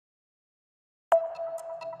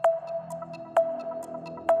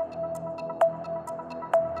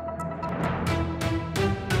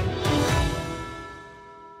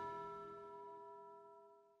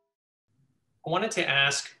wanted to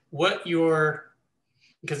ask what your,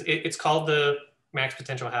 because it's called the Max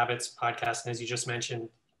Potential Habits podcast. And as you just mentioned,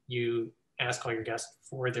 you ask all your guests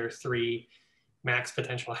for their 3 max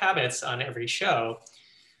potential habits on every show.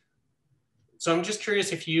 So I'm just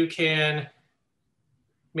curious if you can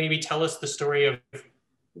maybe tell us the story of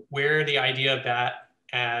where the idea of that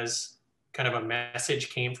as kind of a message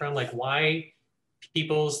came from, like why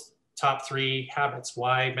people's top 3 habits,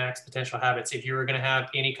 why max potential habits? If you were going to have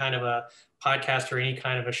any kind of a podcast or any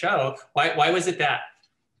kind of a show, why was it that?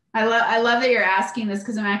 I love that you're asking this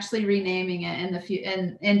because I'm actually renaming it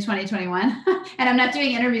in 2021 and I'm not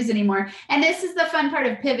doing interviews anymore. And this is the fun part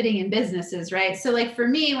of pivoting in businesses, right? So like for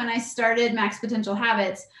me, when I started Max Potential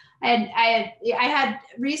Habits, I had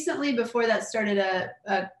recently before that started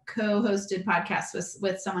a co-hosted podcast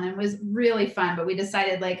with someone, and it was really fun, but we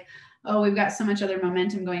decided like, oh, we've got so much other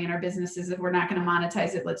momentum going in our businesses. If we're not going to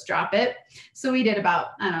monetize it, let's drop it. So we did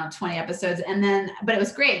about, I don't know, 20 episodes. But it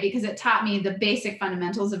was great because it taught me the basic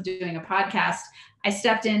fundamentals of doing a podcast. I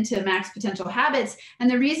stepped into Max Potential Habits. And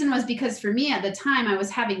the reason was because for me at the time, I was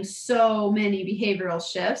having so many behavioral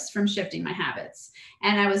shifts from shifting my habits.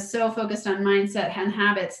 And I was so focused on mindset and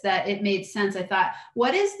habits that it made sense. I thought,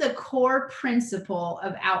 what is the core principle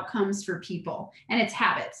of outcomes for people? And it's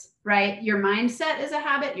habits. Right? Your mindset is a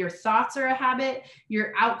habit. Your thoughts are a habit.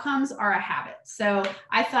 Your outcomes are a habit. So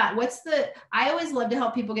I thought, I always love to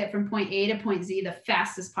help people get from point A to point Z the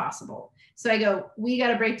fastest possible. So I go, we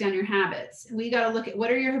got to break down your habits. We got to look at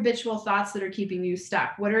what are your habitual thoughts that are keeping you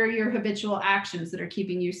stuck? What are your habitual actions that are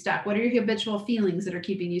keeping you stuck? What are your habitual feelings that are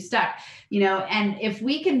keeping you stuck? And if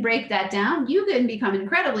we can break that down, you can become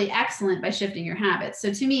incredibly excellent by shifting your habits.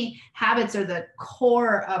 So to me, habits are the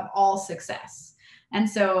core of all success. And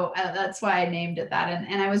so that's why I named it that.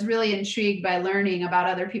 And I was really intrigued by learning about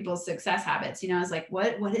other people's success habits. I was like,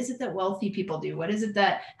 what is it that wealthy people do? What is it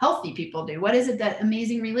that healthy people do? What is it that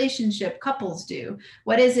amazing relationship couples do?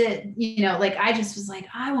 What is it, like, I just was like,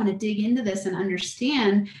 I want to dig into this and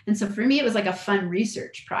understand. And so for me, it was like a fun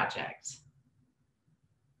research project.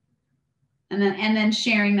 And then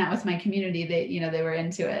sharing that with my community, they were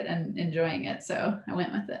into it and enjoying it. So I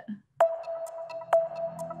went with it.